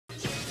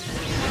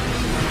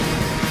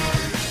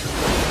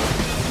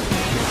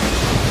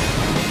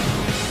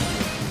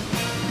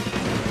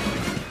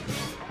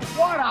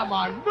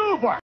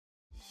maneuver!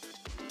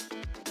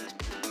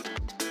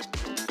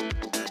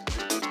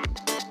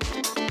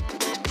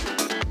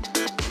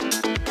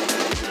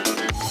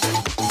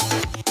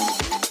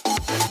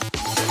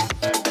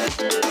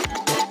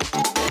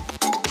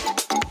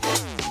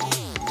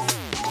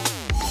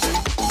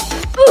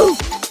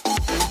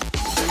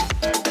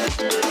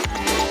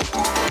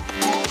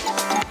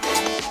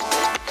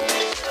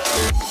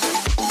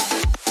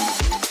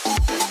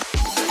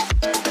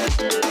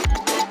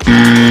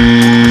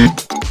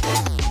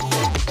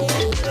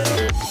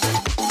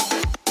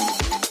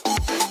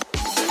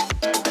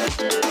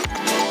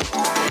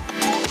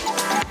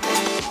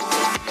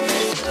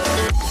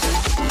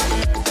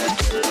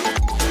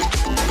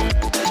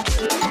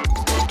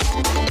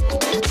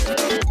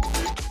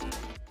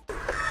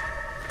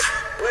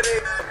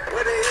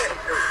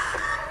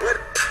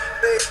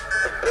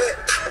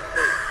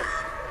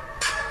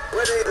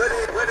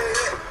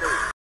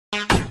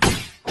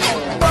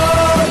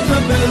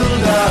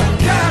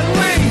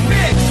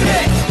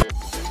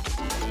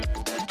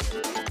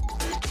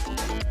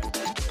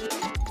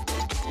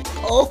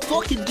 Oh,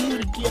 fucking do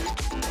it again.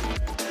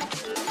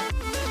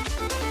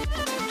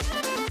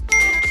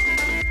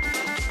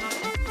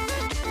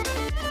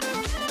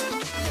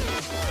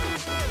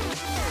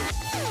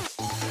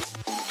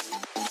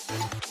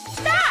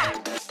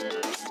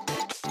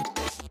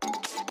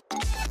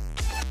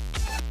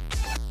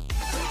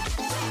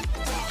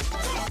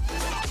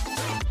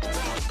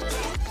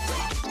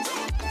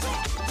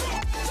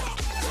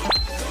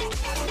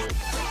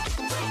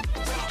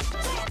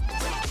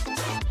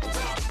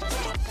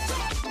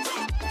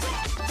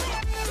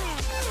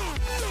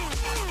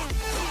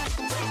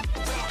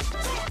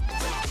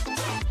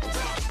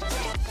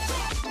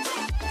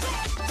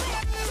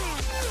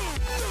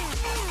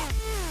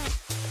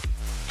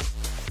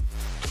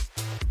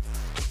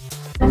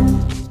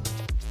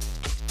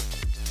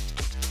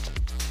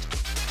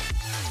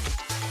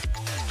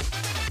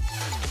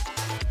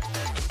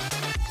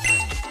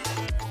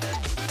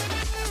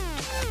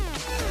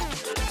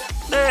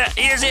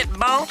 Is it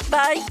both,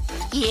 babe?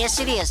 Yes,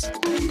 it is.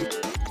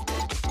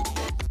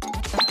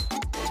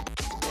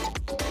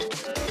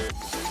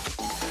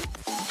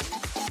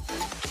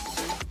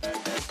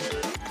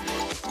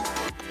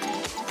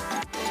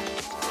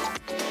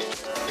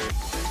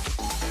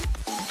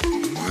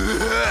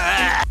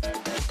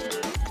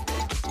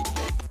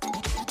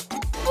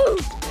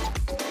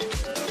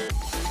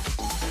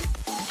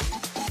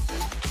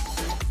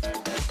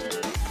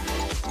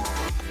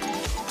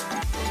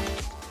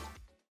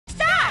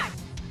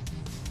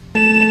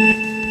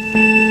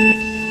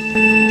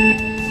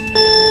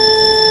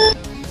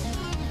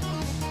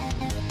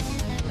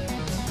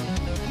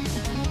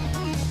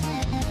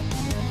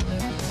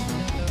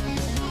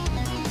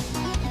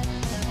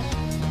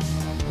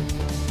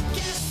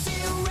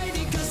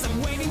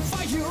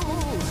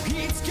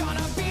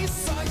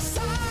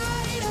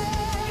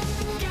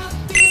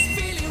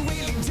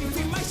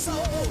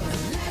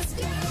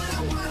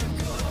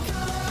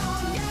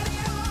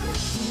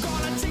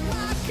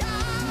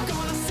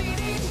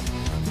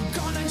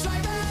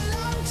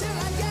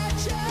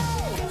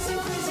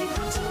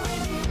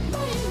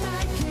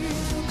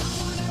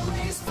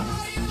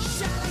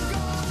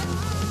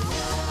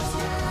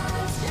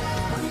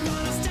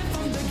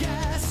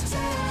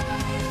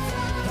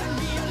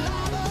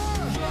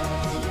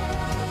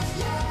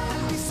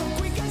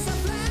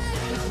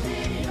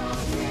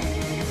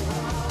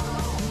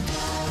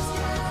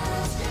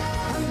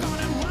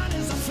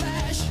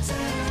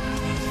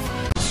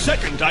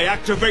 Second, I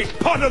activate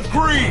Pot of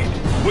Greed,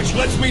 which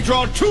lets me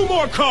draw 2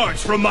 more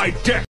cards from my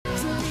deck.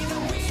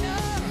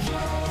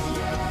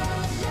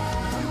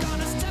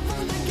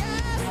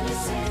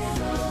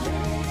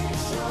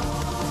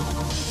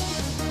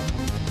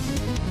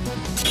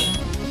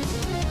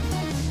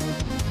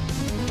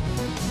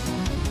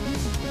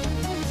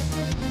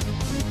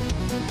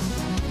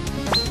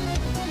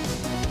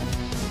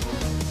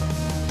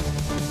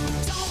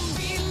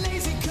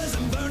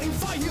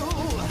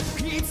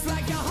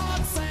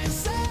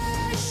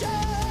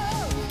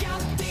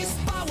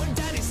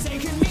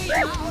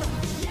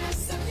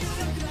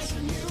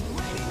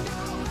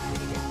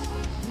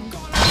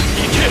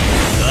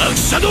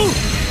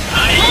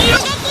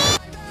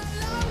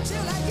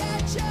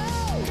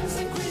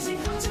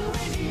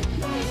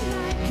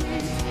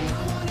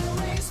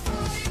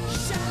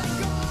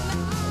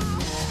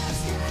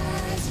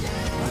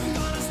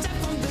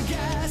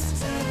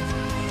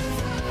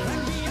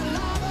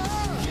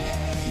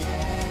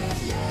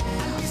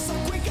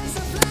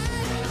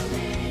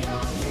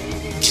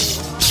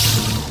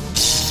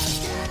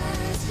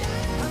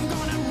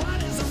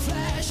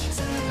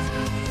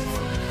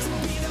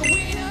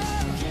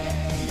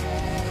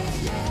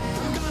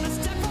 Gonna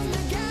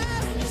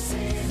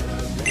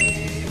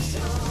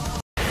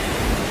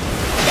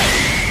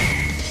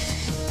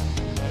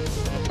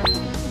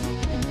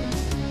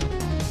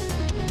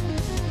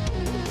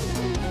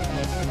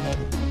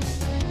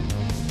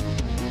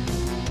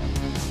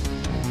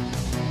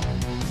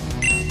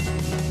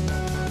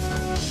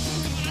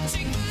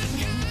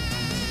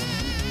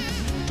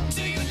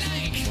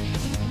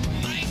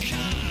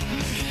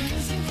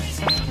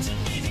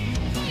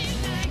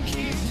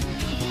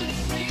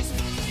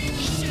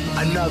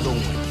Another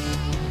one.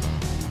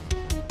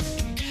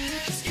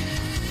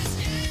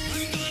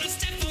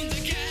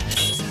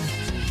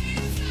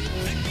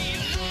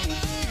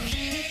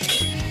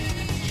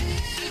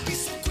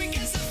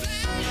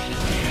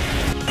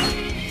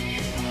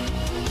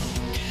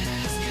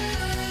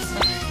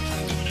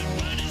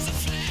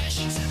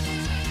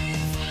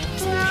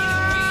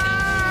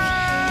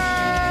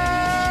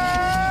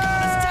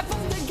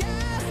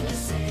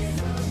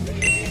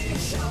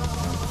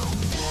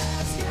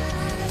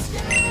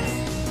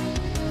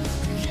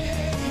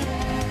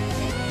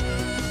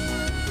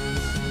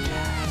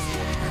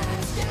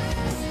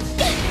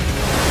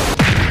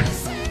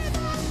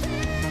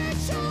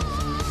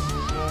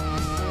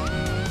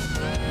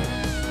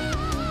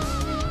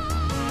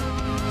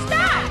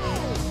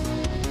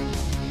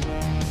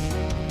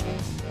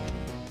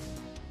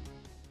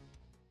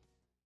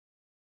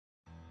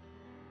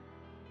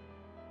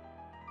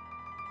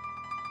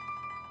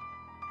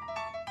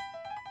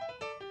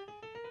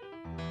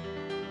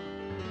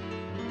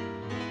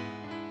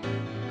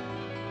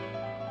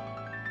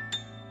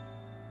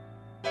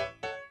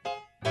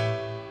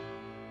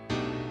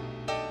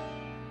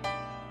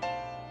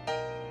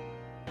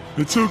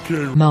 It's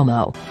okay.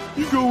 Momo.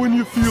 You go when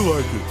you feel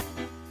like it.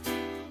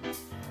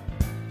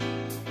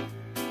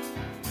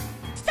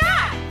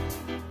 Stop!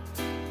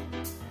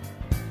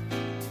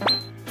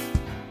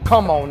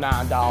 Come on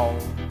now,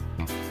 dog.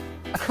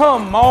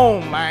 Come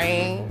on,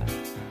 man.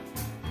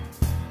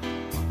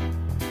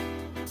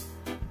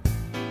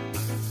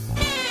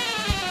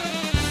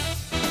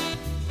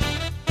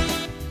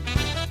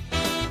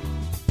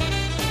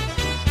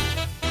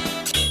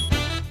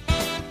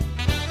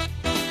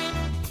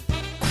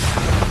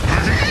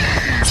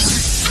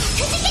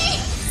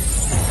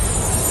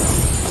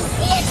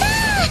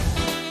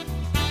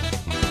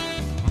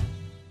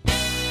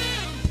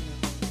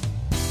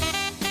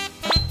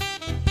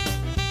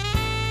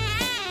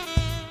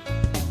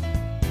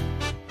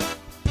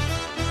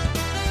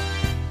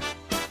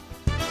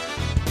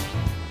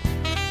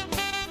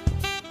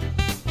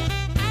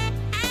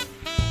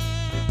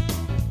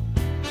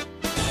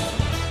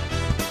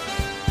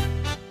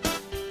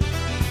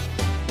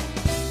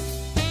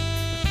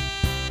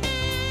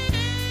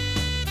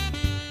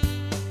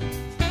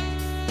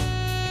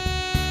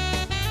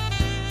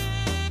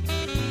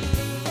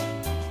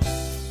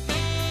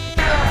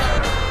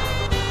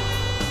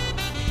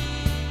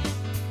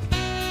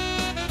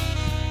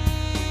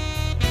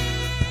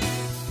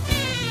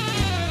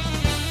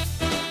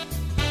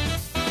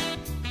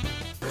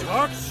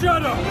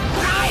 Shut up!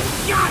 I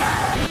got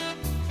her!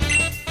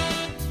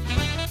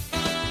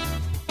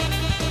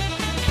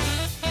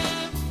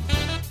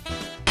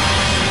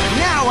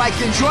 Now I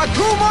can draw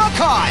 2 more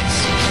cards!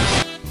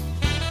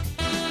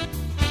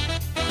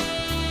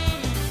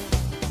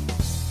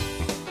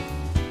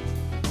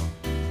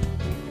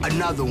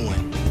 Another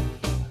one.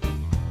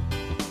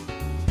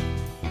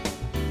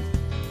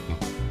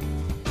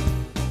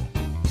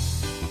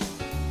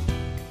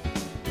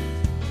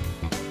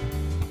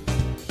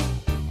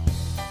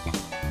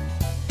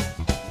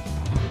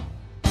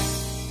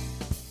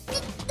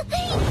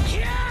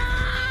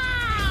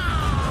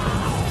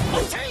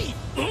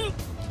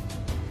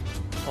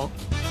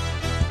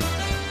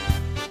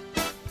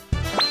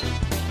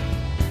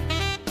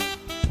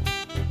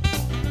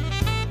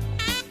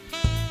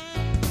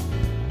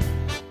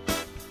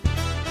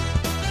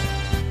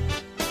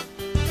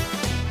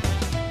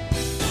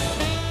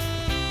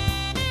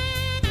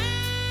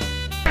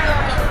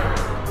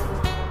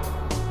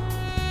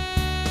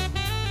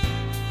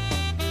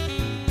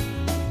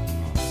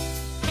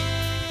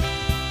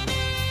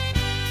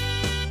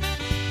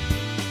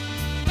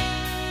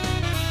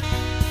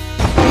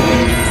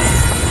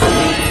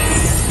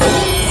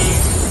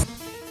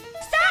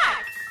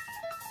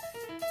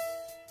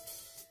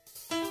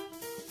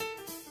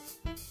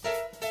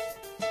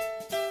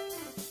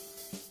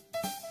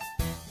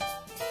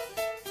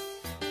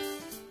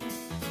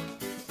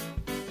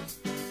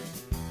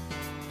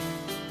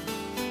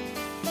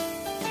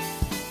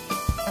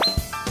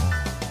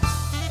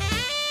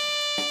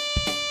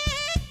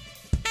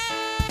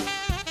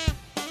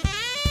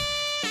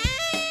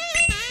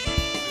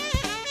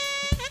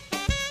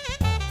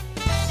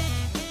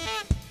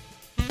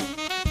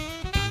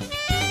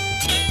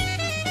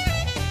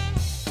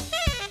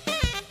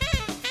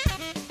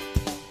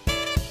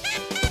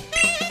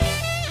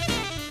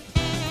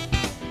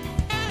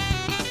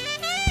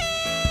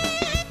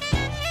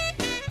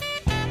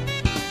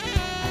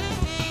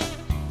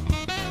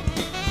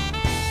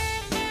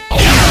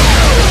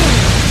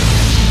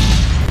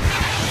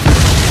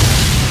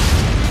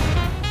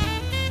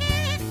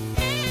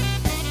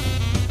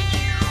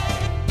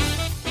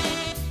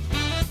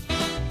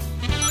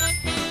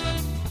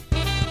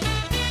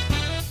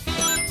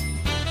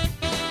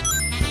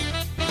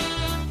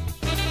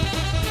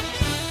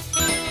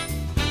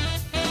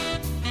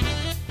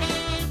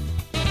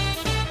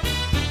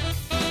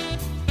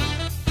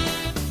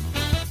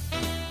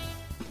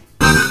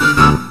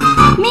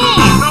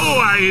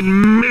 I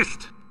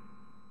missed.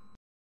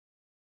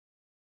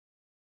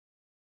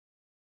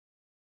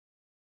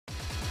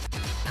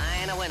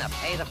 a winner.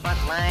 Pay the front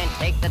line,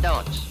 take the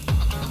don'ts.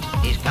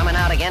 He's coming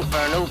out again for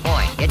a new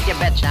point. Get your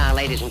bets down,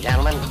 ladies and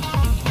gentlemen.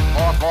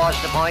 4-4's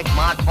the point,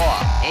 mark 4.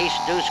 Ace,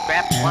 deuce,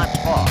 scraps, wants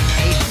 4.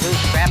 Ace, deuce,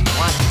 scraps,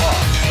 wants 4.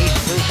 Ace,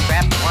 deuce,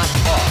 scraps, wants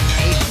 4.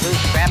 Ace,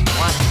 deuce, scraps,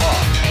 wants 4.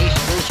 Ace,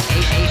 deuce,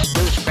 ace,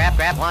 deuce, scrap,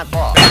 want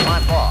 4.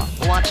 Want 4.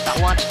 Who wants the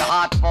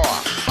hard 4?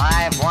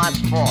 5 wants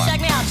 4.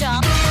 Check me out,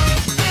 chump.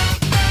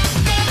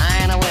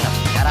 9 a winner.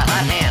 Got a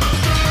hot hand.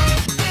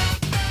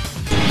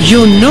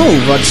 You know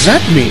what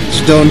that means,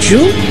 don't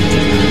you?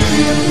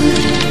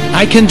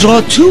 I can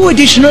draw 2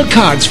 additional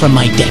cards from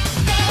my deck.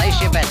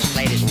 Place your bets,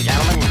 ladies and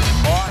gentlemen.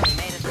 4, he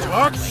made it.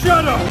 Fuck,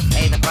 shut up!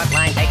 Pay the front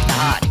line, take the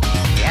hard.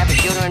 You have a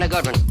shooter and a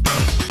good one.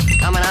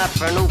 Coming out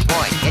for a new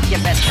point. Get your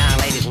bets down,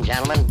 ladies and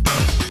gentlemen.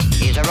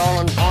 He's a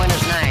rolling point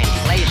is 9.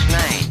 Place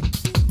 9.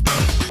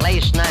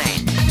 Place 9. 8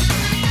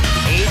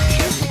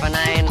 shooting for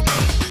 9.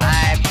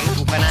 5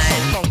 shooting for 9.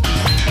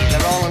 He's a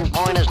rolling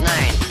point is 9.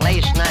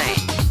 Place 9. 8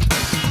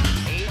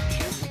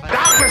 shooting for 9.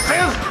 Darkness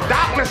is!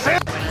 Darkness is!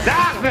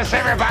 Darkness,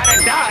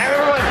 everybody!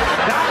 Everyone!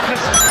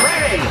 Darkness is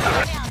ready!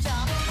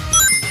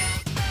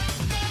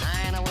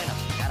 9 a winner.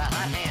 Got a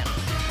hot hand.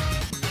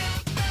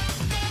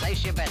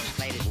 Place your bets,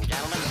 ladies and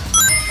gentlemen.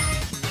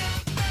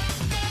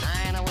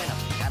 9 a winner.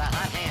 Got a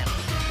hot hand.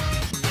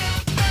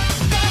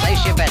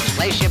 Place your bets,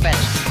 place your bets.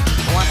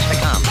 Who wants to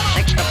come?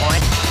 6 to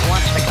point. Who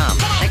wants to come?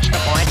 6 to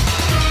point.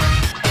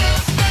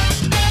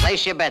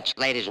 Place your bets,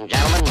 ladies and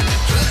gentlemen.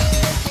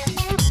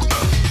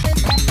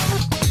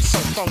 So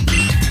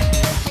funky.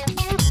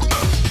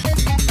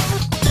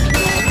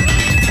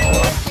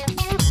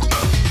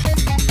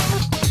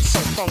 So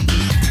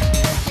funky.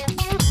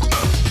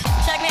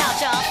 Check me out,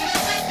 chump.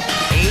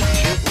 8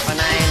 shooting for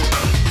 9.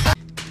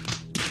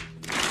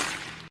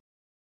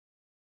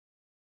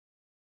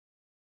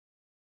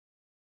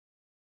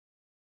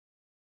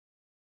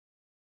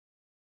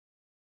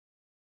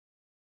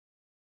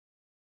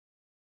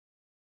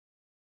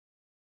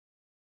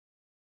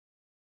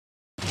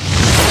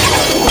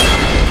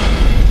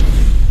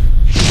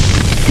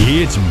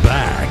 It's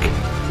back.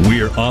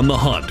 We're on the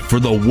hunt for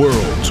the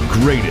world's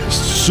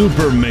greatest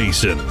Super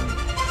Mason.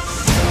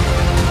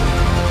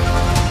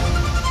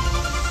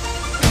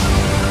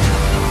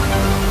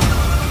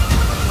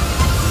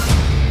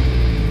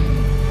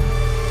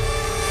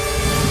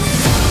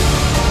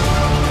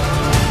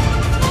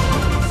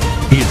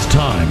 It's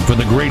time for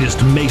the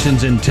greatest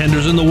masons and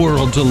tenders in the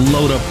world to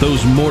load up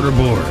those mortar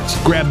boards,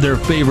 grab their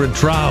favorite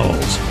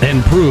trowels,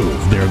 and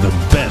prove they're the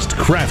best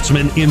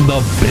craftsmen in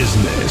the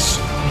business.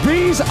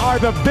 These are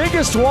the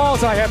biggest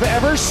walls I have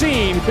ever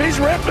seen. He's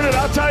ripping it,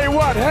 I'll tell you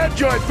what. Head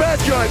joints, bed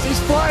joints, he's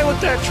flying with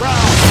that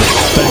trowel.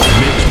 Spec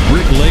Mix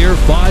Bricklayer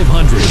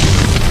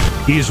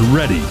 500 is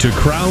ready to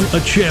crown a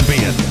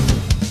champion.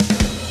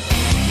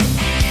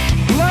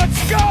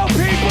 Let's go,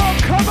 people!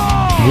 Come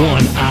on!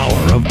 1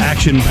 hour of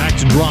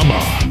action-packed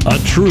drama, a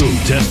true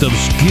test of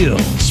skill,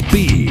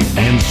 speed,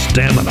 and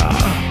stamina.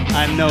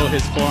 I know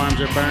his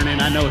forearms are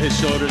burning. I know his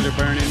shoulders are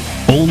burning.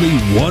 Only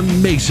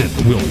one Mason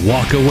will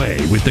walk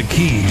away with the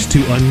keys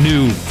to a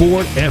new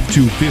Ford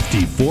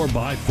F-250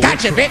 4x4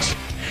 Gotcha, truck bitch!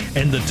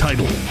 and the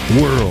title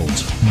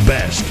World's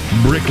Best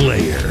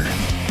Bricklayer.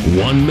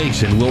 One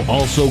Mason will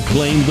also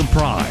claim the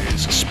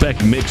prize,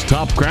 Spec Mix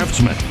Top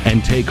Craftsman,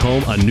 and take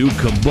home a new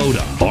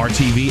Kubota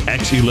RTV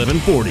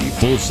X1140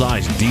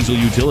 full-size diesel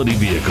utility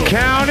vehicle.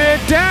 Count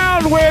it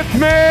down with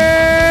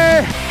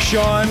me!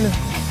 Sean,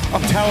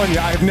 I'm telling you,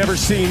 I've never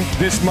seen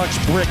this much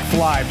brick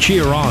fly.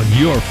 Cheer on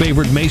your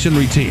favorite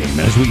masonry team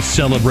as we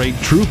celebrate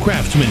true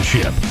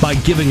craftsmanship by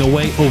giving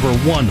away over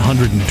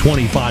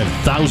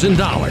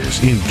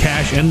 $125,000 in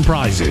cash and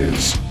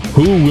prizes.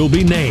 Who will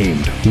be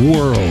named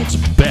World's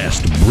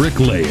Best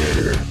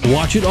Bricklayer?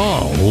 Watch it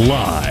all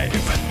live.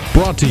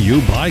 Brought to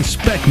you by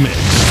Spec Mix.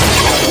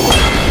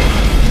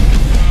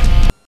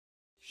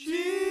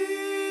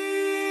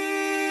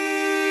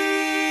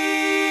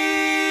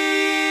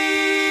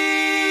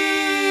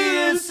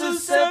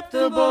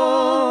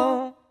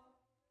 Susceptible.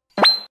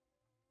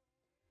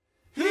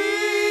 He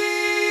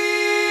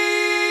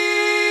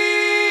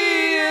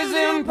is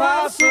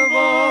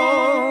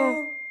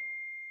impossible.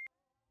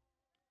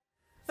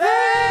 They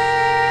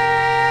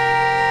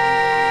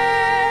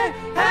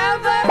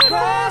have their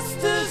cross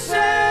to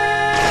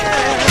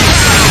share.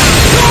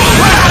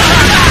 We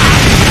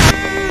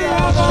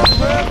are the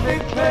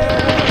perfect pair.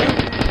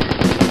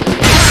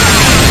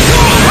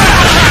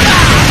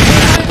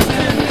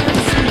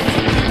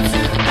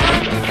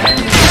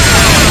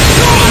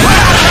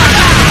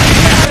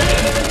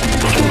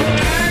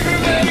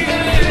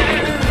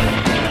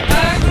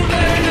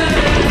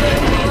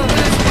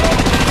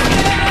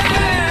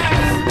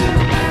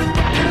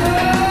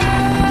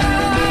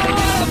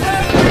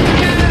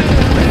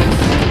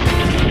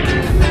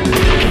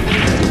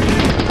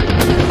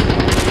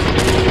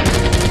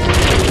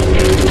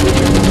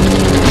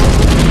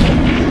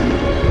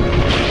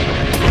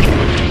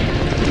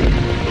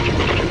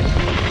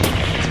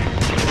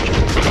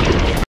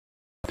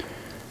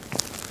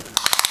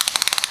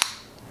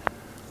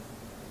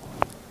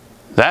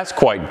 That's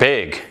quite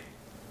big.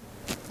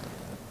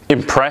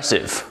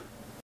 impressive.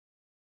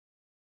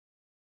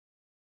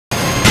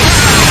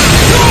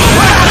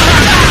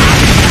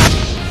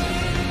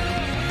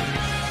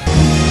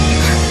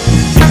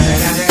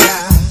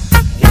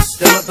 It's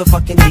the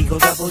motherfucking Eagle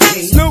Double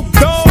G. Snoop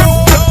Dogg.